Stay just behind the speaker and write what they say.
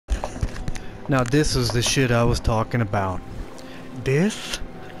Now this is the shit I was talking about. This?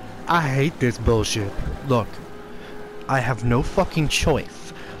 I hate this bullshit. Look, I have no fucking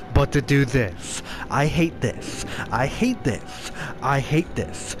choice but to do this. I hate this. I hate this. I hate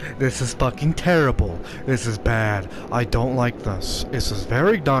this. This is fucking terrible. This is bad. I don't like this. This is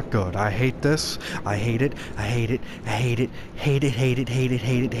very not good. I hate this. I hate it. I hate it. I hate it. Hate it. Hate it. Hate it.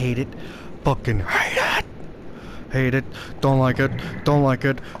 Hate it. Hate it. Fucking hate it. Hate it. Don't like it. Don't like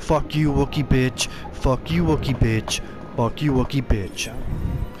it. Fuck you, Wookie bitch. Fuck you, Wookie bitch. Fuck you, Wookie bitch.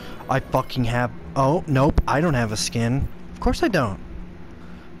 I fucking have... Oh, nope. I don't have a skin. Of course I don't.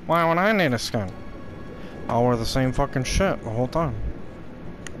 Why would I need a skin? I'll wear the same fucking shit the whole time.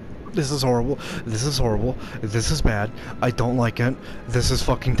 This is horrible. This is horrible. This is bad. I don't like it. This is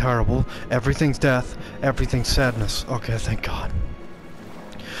fucking terrible. Everything's death. Everything's sadness. Okay, thank God.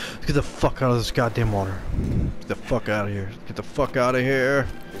 Let's get the fuck out of this goddamn water. Get the fuck out of here. Get the fuck out of here.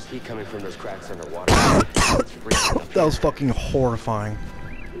 There's heat coming from those cracks underwater. That was fucking horrifying.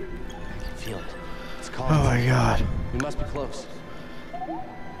 I can feel it. It's calling. Oh my God. We must be close.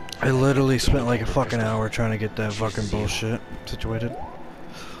 I literally spent like a fucking hour trying to get that fucking bullshit situated.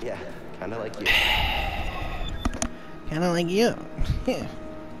 Yeah, kinda like you. Kinda like you. Yeah.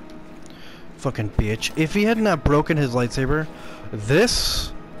 Fucking bitch. If he had not broken his lightsaber,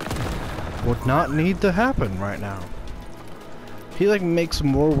 this would not need to happen right now. He like makes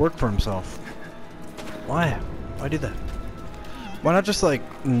more work for himself. Why? Why do that? Why not just like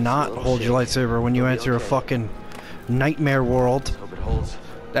not hold your lightsaber when you enter a fucking nightmare world? Hope it holds.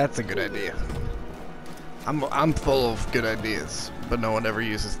 That's a good idea. I'm full of good ideas, but no one ever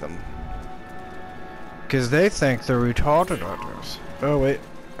uses them. Cause they think they're retarded others. Oh wait.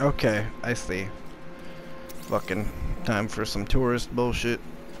 Okay, I see. Fucking time for some tourist bullshit.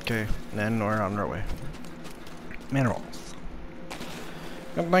 Okay, then we're on our way. Minerals.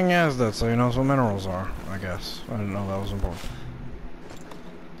 Good thing is that so you know what minerals are, I guess. I didn't know that was important.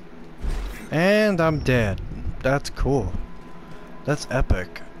 And I'm dead. That's cool. That's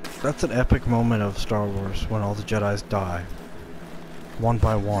epic. That's an epic moment of Star Wars when all the Jedis die. One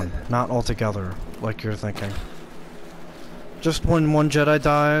by one. Not all together, like you're thinking. Just when one Jedi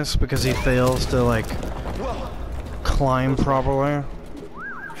dies because he fails to, like, climb properly.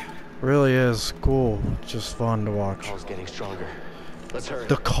 Really is cool. Just fun to watch. Call's getting stronger. Let's hurry.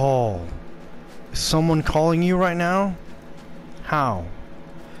 The call. Is someone calling you right now? How?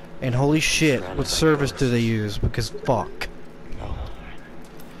 And holy shit, what service do they use? Because fuck.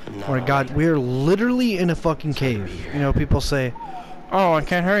 Oh my God, we're literally in a fucking cave. You know, people say, oh, I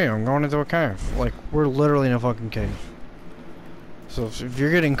can't hear you, I'm going into a cave. Like, we're literally in a fucking cave. So if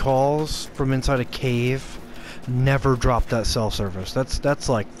you're getting calls from inside a cave, never drop that cell service. That's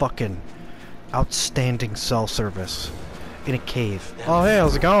like fucking outstanding cell service in a cave. Oh, hey,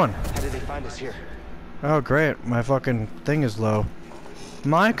 how's it going? How did they find us here? Oh, great. My fucking thing is low.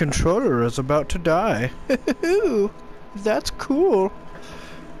 My controller is about to die. That's cool.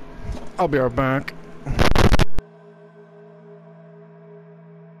 I'll be right back.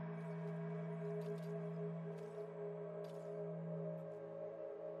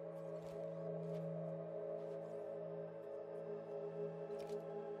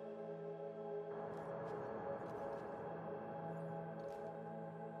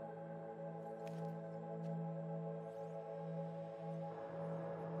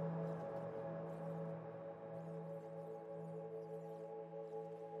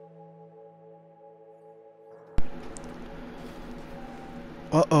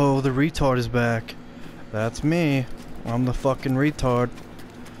 Uh-oh, the retard is back. That's me. I'm the fucking retard.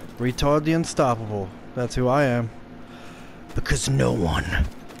 Retard the Unstoppable. That's who I am. Because no one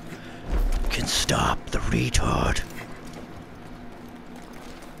can stop the retard.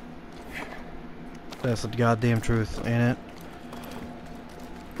 That's the goddamn truth, ain't it?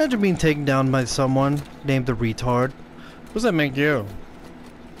 Imagine being taken down by someone named the retard. What does that make you?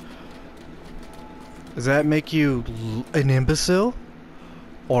 Does that make you an imbecile?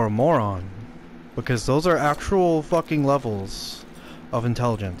 Or a moron? Because those are actual fucking levels of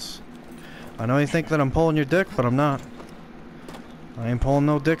intelligence. I know you think that I'm pulling your dick, but I'm not. I ain't pulling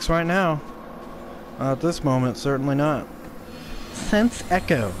no dicks right now. At this moment, certainly not. Sense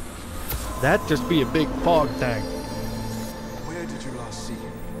Echo. That'd just be a big fog thing. Where did you last see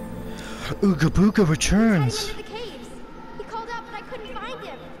him? Ooga Booga returns. He caves. He called out, but I couldn't find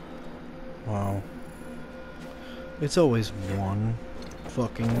him. Wow. It's always one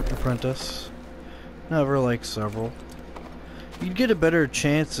fucking apprentice. Never like several. You'd get a better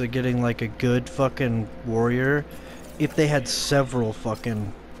chance of getting like a good fucking warrior if they had several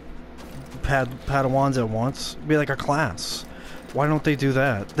fucking Padawans at once. It'd be like a class. Why don't they do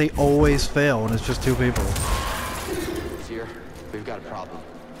that? They always fail when it's just two people. Here, we've got a problem.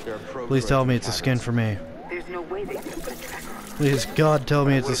 There are Please tell me it's a skin for me. There's no way they can put a tracker on. Please, God, tell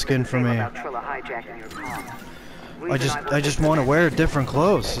me it's a skin for me. I just want to wear different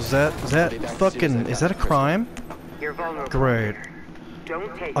clothes. Is that fucking, is that a crime? Great.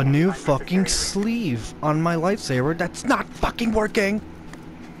 A new fucking sleeve on my lightsaber that's not fucking working.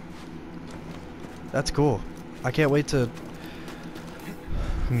 That's cool. I can't wait to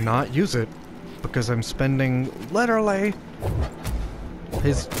not use it because I'm spending literally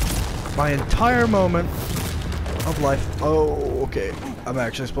my entire moment of life. Oh, okay. I'm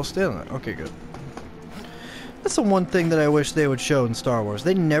actually supposed to stay on that. Okay, good. That's the one thing that I wish they would show in Star Wars.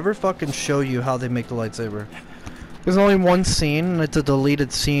 They never fucking show you how they make the lightsaber. There's only one scene, and it's a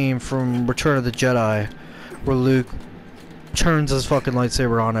deleted scene from Return of the Jedi, where Luke turns his fucking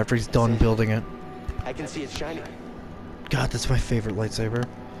lightsaber on after he's done building it. I can see it shining. God, that's my favorite lightsaber.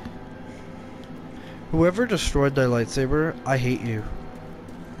 Whoever destroyed their lightsaber, I hate you.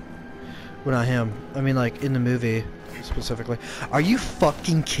 Well, not him. I mean, like, in the movie, specifically. Are you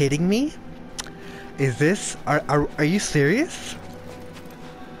fucking kidding me? Is this... Are you serious?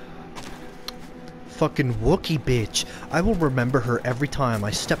 Fucking Wookiee bitch. I will remember her every time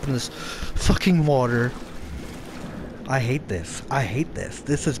I step in this fucking water. I hate this. I hate this.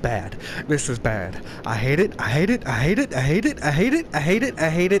 This is bad. This is bad. I hate it. I hate it. I hate it. I hate it. I hate it. I hate it. I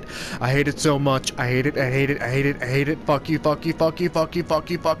hate it. I hate it so much. I hate it. I hate it. I hate it. I hate it. Fuck you. Fuck you. Fuck you. Fuck you. Fuck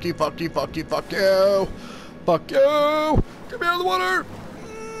you. Fuck you. Fuck you. Fuck you. Fuck you. Fuck you. Get me out of the water.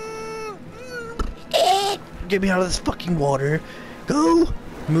 Get me out of this fucking water. Go.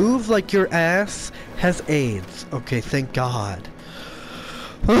 Move like your ass has AIDS. Okay, thank God.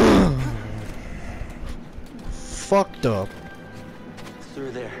 Fucked up.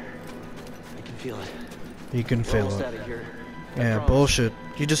 Through there. I can feel it. You can We're feel almost it. out of here. Yeah, bullshit.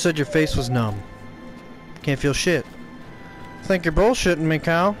 You just said your face was numb. Can't feel shit. Think you're bullshitting me,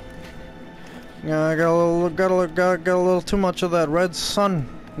 Cal. Yeah, I got a little too much of that red sun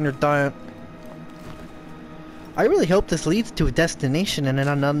in your diet. I really hope this leads to a destination and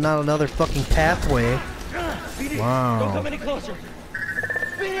not another fucking pathway. Wow. Don't come any closer.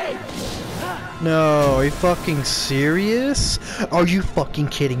 No, are you fucking serious? Are you fucking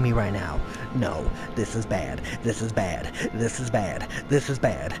kidding me right now? No, this is bad. This is bad. This is bad. This is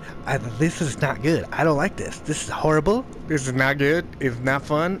bad. This is not good. I don't like this. This is horrible. This is not good. It's not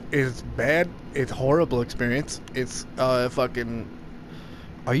fun. It's bad. It's horrible experience. It's fucking...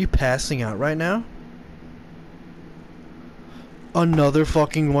 Are you passing out right now? Another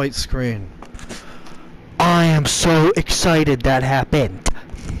fucking white screen. I am so excited that happened.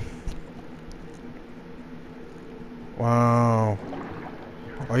 Wow.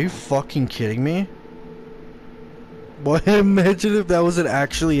 Are you fucking kidding me? What? Imagine if that was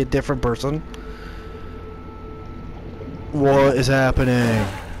actually a different person. What is happening?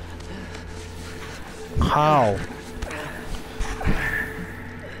 How?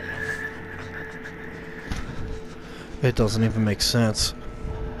 It doesn't even make sense.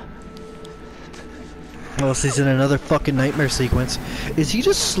 Unless he's in another fucking nightmare sequence. Is he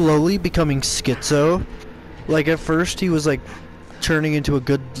just slowly becoming schizo? Like at first he was like turning into a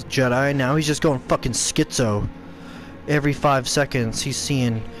good Jedi, now he's just going fucking schizo. Every 5 seconds he's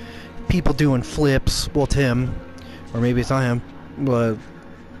seeing people doing flips. Well, it's him. Or maybe it's not him. But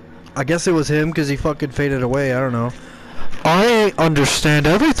I guess it was him because he fucking faded away, I don't know. I understand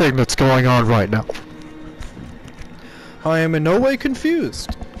everything that's going on right now. I am in no way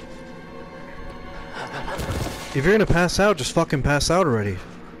confused. If you're gonna pass out, just fucking pass out already.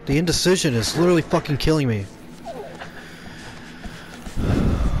 The indecision is literally fucking killing me.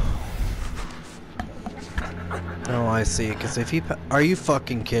 Oh, I see. Because if he... Are you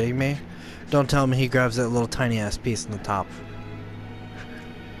fucking kidding me? Don't tell me he grabs that little tiny ass piece in the top.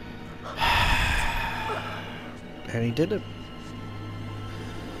 And he did it.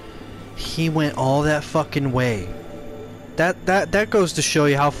 He went all that fucking way. That goes to show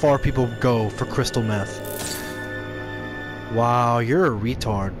you how far people go for crystal meth. Wow, you're a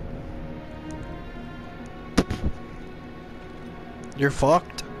retard. You're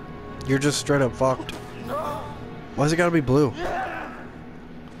fucked. You're just straight up fucked. Why's it gotta be blue?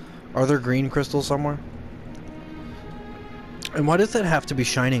 Are there green crystals somewhere? And why does that have to be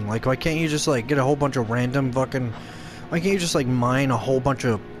shining? Like, why can't you just like get a whole bunch of random fucking... Why can't you just like mine a whole bunch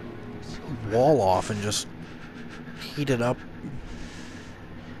of wall off and just heat it up?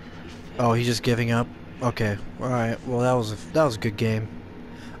 Oh, he's just giving up? Okay, alright. Well, that was a good game,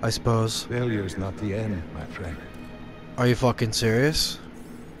 I suppose. Failure's not the end, my friend. Are you fucking serious?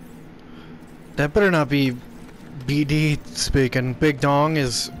 That better not be BD speaking. Big Dong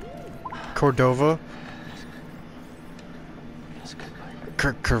is Cordova.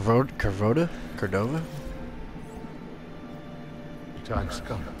 Cordova? The time's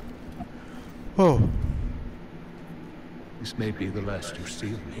come. Oh, This may be the last you see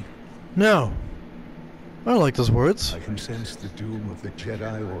of me. no. I don't like those words. I can sense the doom of the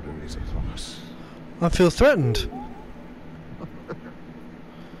Jedi Order is upon us. I feel threatened.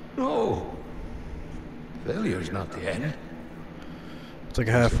 No! Failure is not the end. It's like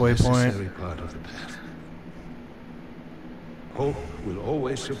a halfway It's a point. necessary part of the path. Hope will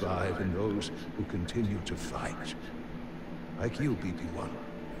always survive in those who continue to fight. Like you, BD-1.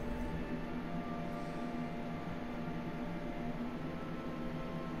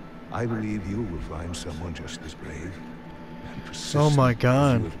 I believe you will find someone just as brave and persistent Oh my as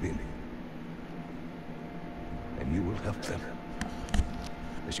God. you have been. And you will help them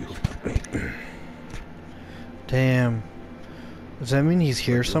as you have helped me. Damn. Does that mean he's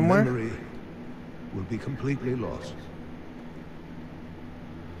here Your somewhere? memory will be completely lost.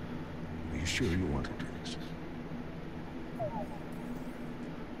 Are you sure you want to do this?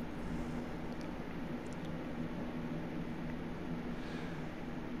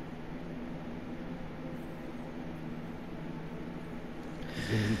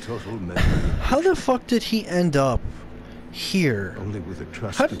 In total memory, How the fuck did he end up here? only with a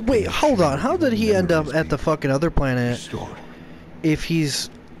trusted Wait, hold on. How did he end up memories at the be fucking other planet restored. if he's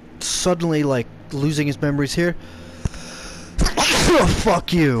suddenly, like, losing his memories here? Oh,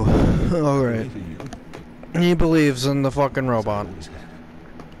 fuck you. Alright. He believes in the fucking robot.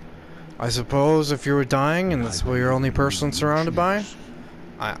 I suppose if you were dying and that's what you're only person surrounded by?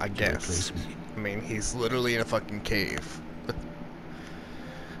 I guess. I mean, he's literally in a fucking cave.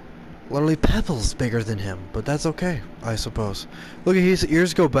 Literally Pebbles bigger than him, but that's okay, I suppose. Look at his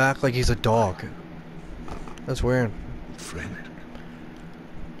ears go back like he's a dog. That's weird. Friend.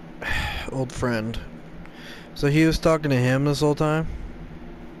 Old friend. So he was talking to him this whole time?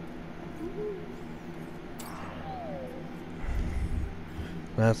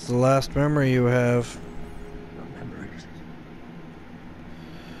 That's the last memory you have. No memories.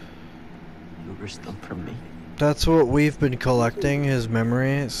 You risked them for me. That's what we've been collecting, his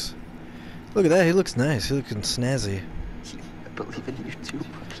memories. Look at that, he looks nice, he's looking snazzy. I believe in you too,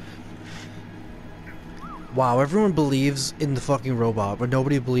 but Wow, everyone believes in the fucking robot, but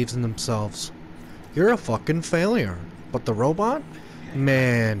nobody believes in themselves. You're a fucking failure. But the robot?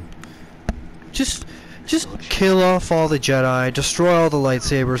 Man. Just kill off all the Jedi, destroy all the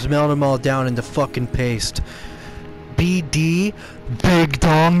lightsabers, melt them all down into fucking paste. BD, Big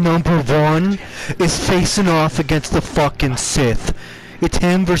Dong #1, is facing off against the fucking Sith. It's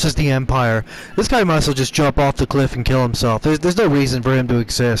him versus the Empire. This guy might as well just jump off the cliff and kill himself. There's no reason for him to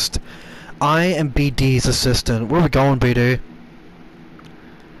exist. I am BD's assistant. Where are we going, BD?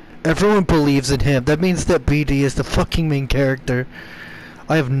 Everyone believes in him. That means that BD is the fucking main character.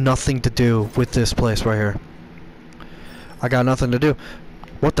 I have nothing to do with this place right here. I got nothing to do.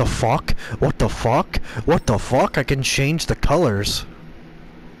 What the fuck? What the fuck? What the fuck? I can change the colors.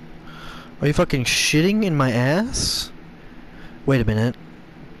 Are you fucking shitting in my ass? Wait a minute.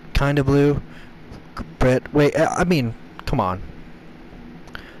 Kinda blue. Red. Wait, I mean, come on.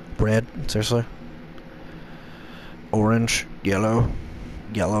 Red? Seriously? Orange? Yellow?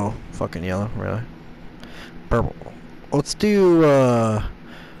 Yellow? Fucking yellow? Really? Purple. Let's do,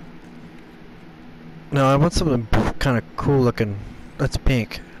 no, I want something kind of cool looking. That's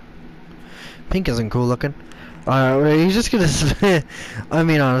pink. Pink isn't cool looking. He's just gonna spend... I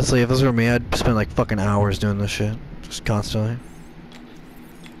mean, honestly, if this were me, I'd spend like fucking hours doing this shit. Just constantly.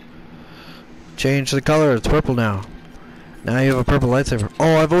 Change the color, it's purple now. Now you have a purple lightsaber.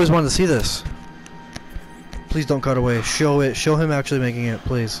 Oh, I've always wanted to see this. Please don't cut away. Show it. Show him actually making it,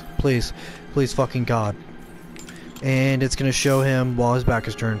 please. Please. Please fucking God. And it's gonna show him while his back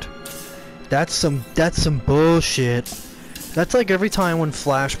is turned. That's some bullshit. That's like every time when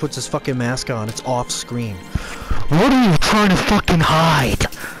Flash puts his fucking mask on, it's off screen. What are you trying to fucking hide?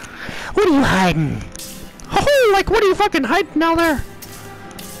 What are you hiding? Oh, like what are you fucking hiding now there?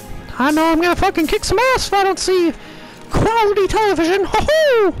 I know I'm gonna fucking kick some ass if I don't see quality television.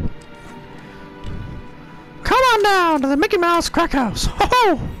 Ho-ho! Come on down to the Mickey Mouse Crack House.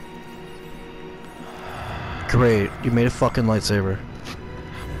 Ho-ho! Great, you made a fucking lightsaber.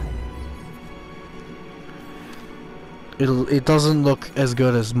 It doesn't look as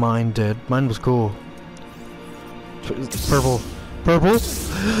good as mine did. Mine was cool. Purple. Purple?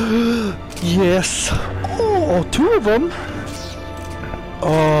 Yes! Oh, two of them!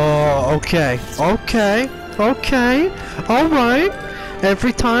 Oh, okay. Okay. Okay. Alright.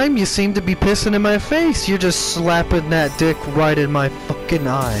 Every time you seem to be pissing in my face, you're just slapping that dick right in my fucking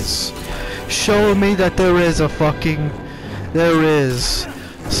eyes. Showing me that there is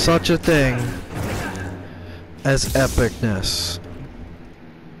such a thing as epicness.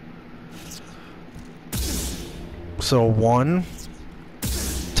 So 1,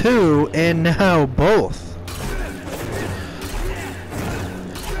 2, and now both.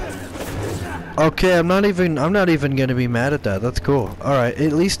 Okay, I'm not even gonna be mad at that. That's cool. Alright,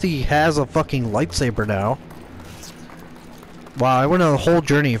 at least he has a fucking lightsaber now. Wow, I went on a whole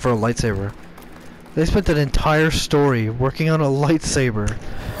journey for a lightsaber. They spent an entire story working on a lightsaber.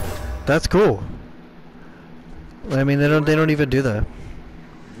 That's cool. I mean, they don't even do that.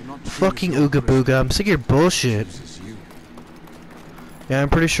 Fucking Ooga Booga, I'm sick of your bullshit. Yeah, I'm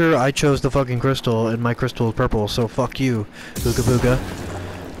pretty sure I chose the fucking crystal and my crystal is purple, so fuck you, Ooga Booga.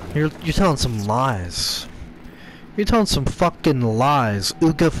 You're telling some lies. You're telling some fucking lies,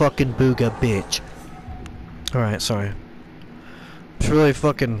 Ooga fucking Booga bitch. Alright, sorry. It's really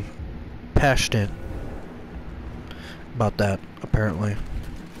fucking passionate about that, apparently.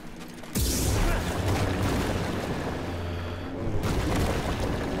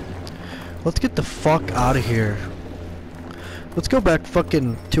 Let's get the fuck out of here. Let's go back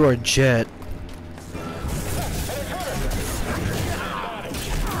fucking to our jet.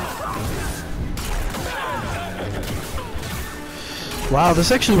 Wow,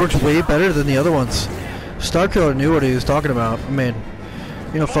 this actually works way better than the other ones. Starkiller knew what he was talking about. I mean,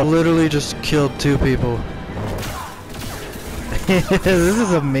 you know, I literally just killed 2 people. This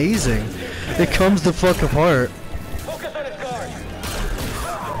is amazing. It comes the fuck apart.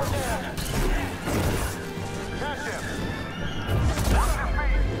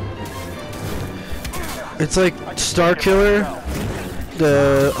 It's like Starkiller,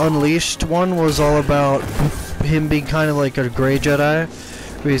 the Unleashed one, was all about him being kind of like a gray Jedi,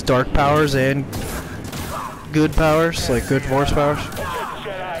 with his dark powers and good powers, like good force powers.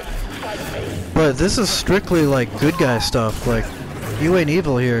 But this is strictly like good guy stuff. Like, you ain't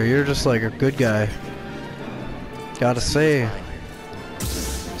evil here, you're just like a good guy. Gotta say,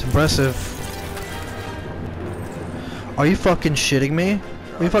 it's impressive. Are you fucking shitting me?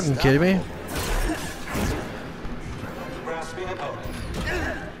 Are you fucking kidding me?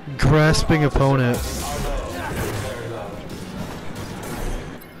 Grasping opponent.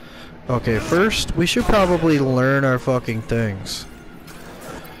 Okay, first, we should probably learn our fucking things.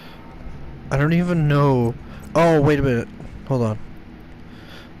 I don't even know. Oh, wait a minute. Hold on.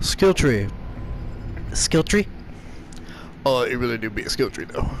 Skill tree. Skill tree? Oh, it really do be a skill tree,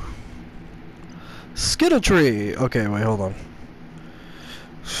 though. Skittle tree! Okay, wait, hold on.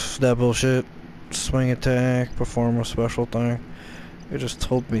 That bullshit. Swing attack, perform a special thing. It just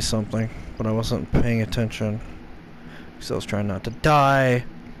told me something, but I wasn't paying attention. Because I was trying not to die.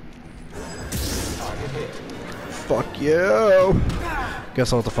 Fuck you!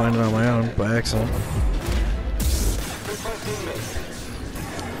 Guess I'll have to find it on my own by accident.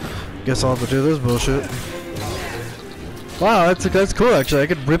 Guess I'll have to do this bullshit. Wow, that's cool actually. I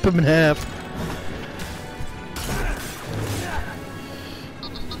could rip him in half.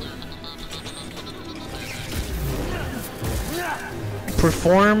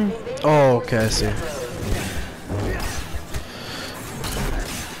 Perform? Oh, okay, I see.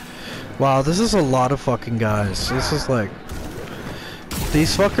 Wow, this is a lot of fucking guys. This is like...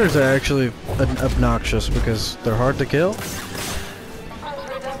 These fuckers are actually obnoxious because they're hard to kill.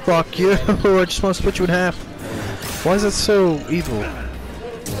 Fuck you! I just want to split you in half. Why is that so evil?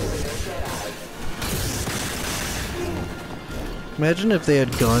 Imagine if they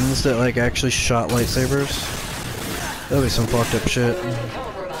had guns that like actually shot lightsabers. That'd be some fucked up shit.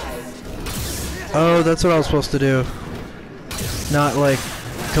 Oh, that's what I was supposed to do. Not like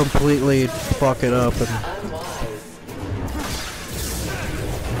completely fuck it up and...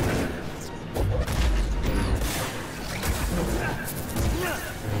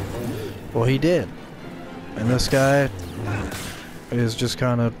 Well, he did. And this guy is just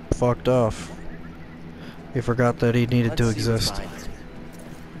kind of fucked off. He forgot that he needed to exist.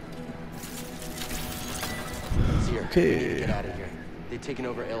 Okay. Get out of here. They've taken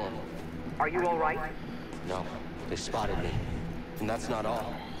over Ilum. Are you all right? No, they spotted me. And that's not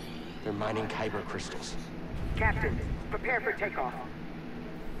all. They're mining kyber crystals. Captain, prepare for takeoff.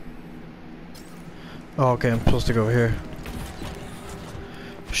 Oh, okay, I'm supposed to go here.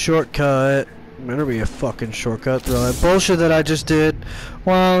 Shortcut. Better be a fucking shortcut through that bullshit that I just did.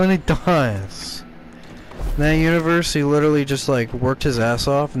 Well, and he dies. In that universe, he literally just like worked his ass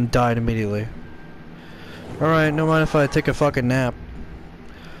off and died immediately. Alright, no mind if I take a fucking nap.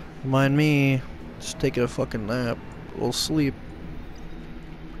 Mind me, just taking a fucking nap. A little sleep.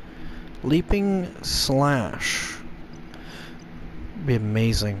 Leaping slash. Be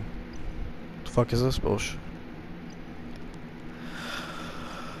amazing. The fuck is this bullshit?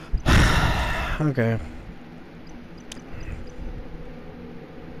 Okay.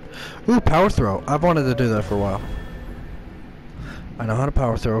 Ooh, power throw. I've wanted to do that for a while. I know how to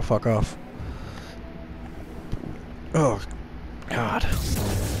power throw. Fuck off. Oh, God.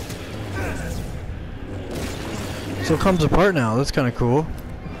 So it comes apart now. That's kind of cool.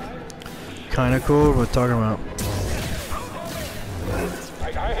 Kind of cool. What we're talking about.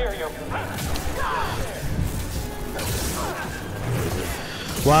 I hear you.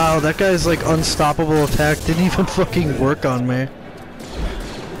 Wow, that guy's like unstoppable attack didn't even fucking work on me.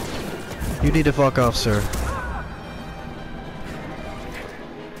 You need to fuck off, sir.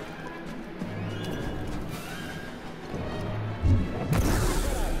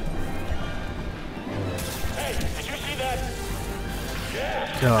 Hey, did you see that?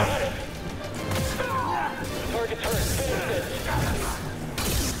 Yeah. God. Target turret, finish this.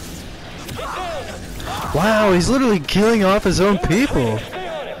 He's down. Wow, he's literally killing off his own people. Stay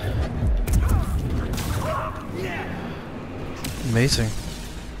on it. Amazing.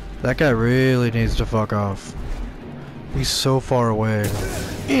 That guy really needs to fuck off. He's so far away.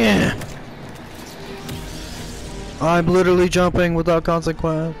 Yeah. I'm literally jumping without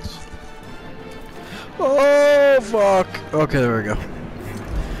consequence. Oh, fuck. Okay, there we go.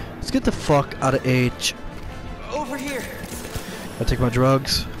 Let's get the fuck out of H. Over here. I take my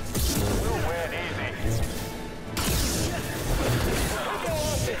drugs. We'll win easy.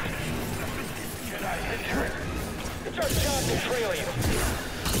 It's our job to trail you.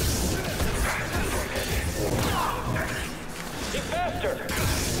 Be faster.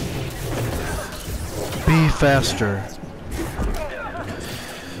 Be faster.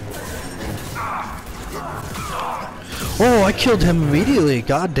 Oh, I killed him immediately.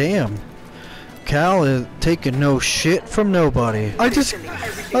 God damn. Cal is taking no shit from nobody. I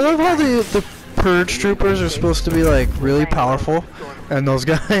love how the purge troopers are supposed to be like really powerful, and those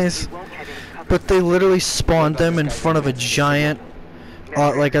guys, but they literally spawned them in front of a giant,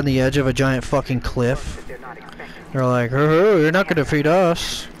 like on the edge of a giant fucking cliff. They're like, oh, you're not gonna defeat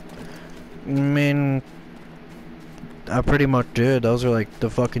us. I mean, I pretty much did. Those are like the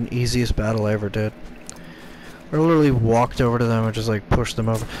fucking easiest battle I ever did. I literally walked over to them and just like pushed them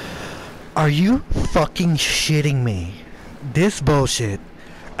over. Are you fucking shitting me? This bullshit.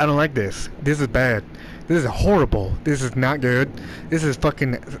 I don't like this. This is bad. This is horrible. This is not good. This is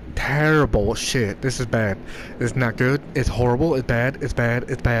fucking terrible shit. This is bad. This is not good. It's horrible. It's bad. It's bad.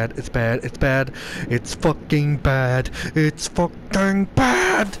 It's bad. It's bad. It's bad. It's fucking bad. It's fucking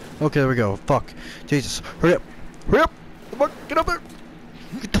bad. Okay, there we go. Fuck. Jesus. Hurry up. Hurry up. Fuck. Get up there.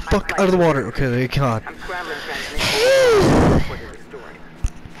 Get the fuck out of the water. Okay, there you go. God. I'm scrambling transmission before they're restored.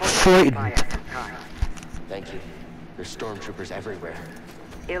 Frightened. Thank you. There's stormtroopers everywhere.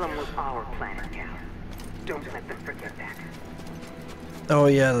 Ilum was our planet, Cal. Don't let them forget that. Oh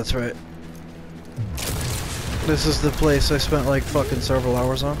yeah, that's right. This is the place I spent like fucking several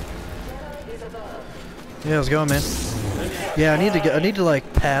hours on. Yeah, how's it going, man? Yeah, I need to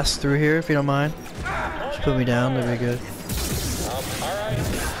like pass through here if you don't mind. Just put me down, that'd be good. Alright.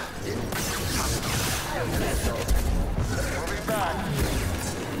 We'll be back.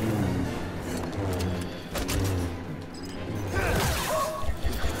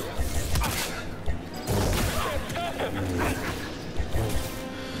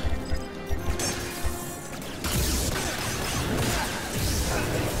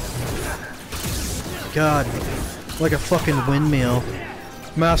 God, like a fucking windmill.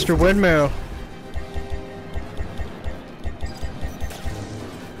 Master windmill.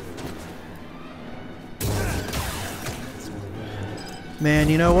 Man,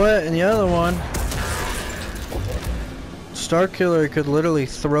 you know what? And the other one, Starkiller could literally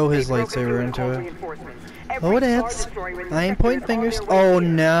throw his lightsaber into it. Oh, it is. I ain't pointing fingers. Oh,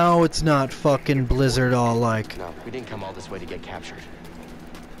 now it's not fucking Blizzard all like. No, we didn't come all this way to get captured.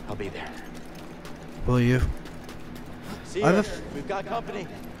 I'll be there. Will you? See I ya. have We've got company.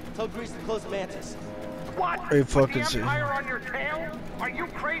 Tell Grease to close Mantis. What? Are you fucking With the serious? Empire on your tail? Are you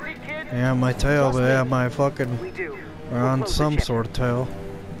crazy, kid? Yeah, my tail, but yeah, my fucking. We do. We're We'll on close the some ship. sort of tail.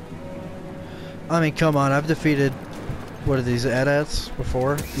 I mean, come on, I've defeated, what are these, AT-ATs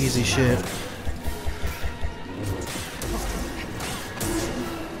before? Easy shit.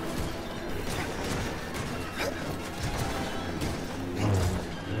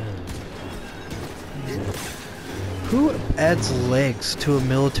 Who adds legs to a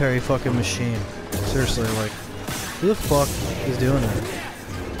military fucking machine? Seriously, like, who the fuck is doing that?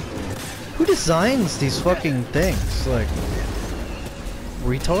 Who designs these fucking things? Like,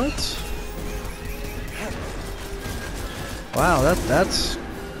 retards? Wow, that's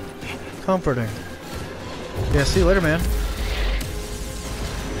comforting. Yeah, see you later, man.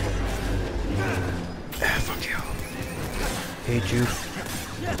 Ah, fuck you. Hate you.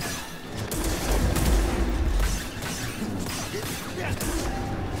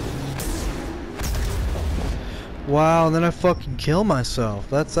 Wow, and then I fucking kill myself.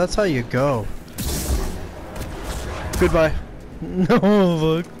 That's how you go. Goodbye.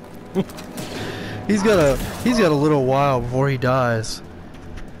 No, fuck. He's got a little while before he dies.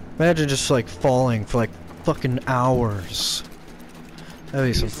 Imagine just like falling for like fucking hours. That'd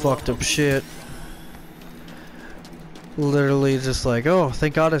be some fucked up shit. Literally just like, oh,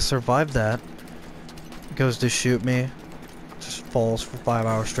 thank God I survived that. Goes to shoot me. Just falls for 5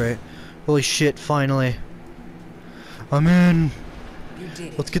 hours straight. Holy shit, finally. I'm in. You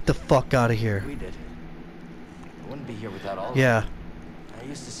did. Let's get the fuck out of here. We did. I wouldn't be here without all of Yeah. you. I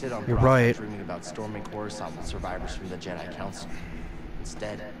used to sit on You're Bravo right. dreaming about storming Coruscant with survivors from the Jedi Council.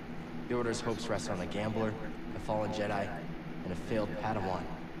 Instead, the Order's hopes rest on a gambler, a fallen Jedi, and a failed Padawan.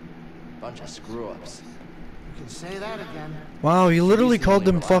 Bunch of screw-ups. You can say that again. Wow, you literally called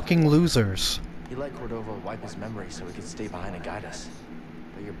them fucking losers. He let Cordova wipe his memory so he could stay behind and guide us.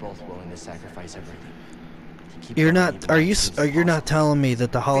 But you're both willing to sacrifice everything. To keep You're everything not. even Are as you? close Are as you're not possible. telling me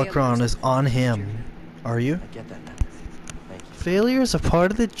that the holocron is on him? Are you? I get that now. Thank you. Failure is a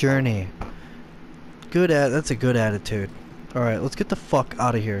part of the journey. That's a good attitude. All right, let's get the fuck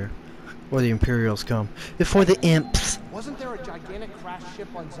out of here, before the Imperials come. Before the imps. Wasn't there a gigantic crash ship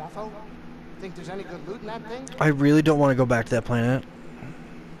on Zepho? Think there's any good loot in that thing? I really don't want to go back to that planet.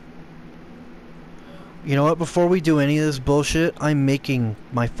 You know what? Before we do any of this bullshit, I'm making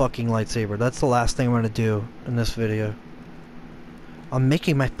my fucking lightsaber. That's the last thing I'm gonna do in this video. I'm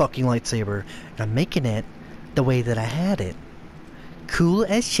making my fucking lightsaber, and I'm making it the way that I had it. Cool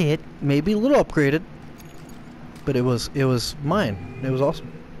as shit. Maybe a little upgraded, but it was mine. It was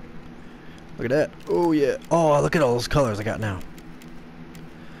awesome. Look at that. Oh yeah. Oh, look at all those colors I got now.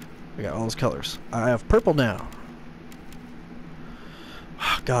 I got all those colors. I have purple now.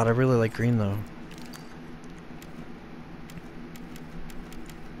 God, I really like green though.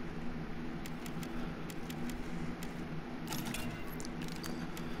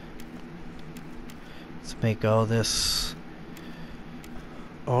 Let's make all this.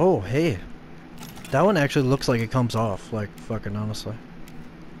 Oh, hey. That one actually looks like it comes off, like fucking honestly.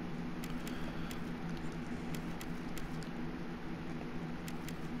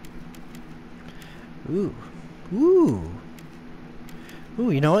 Ooh. Ooh.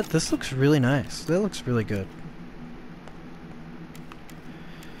 Ooh, you know what? This looks really nice. That looks really good.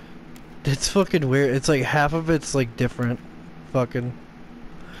 It's fucking weird. It's like half of it's like different. Fucking.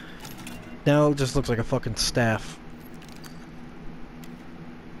 Now it just looks like a fucking staff.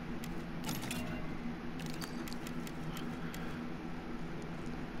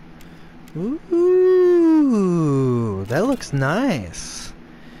 Ooh, that looks nice.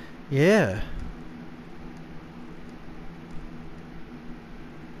 Yeah.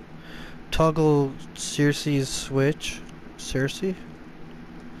 Toggle Cersei's switch. Cersei?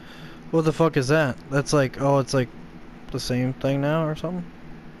 What the fuck is that? That's like, oh, it's like the same thing now or something?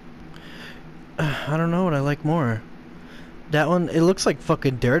 I don't know what I like more. That one, it looks like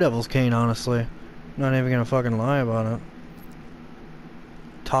fucking Daredevil's cane, honestly. Not even gonna fucking lie about it.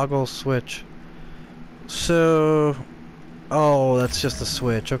 Toggle switch. So... Oh, that's just a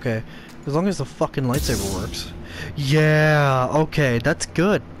switch, okay. As long as the fucking lightsaber works. Yeah, okay, that's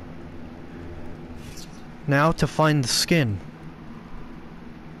good. Now to find the skin.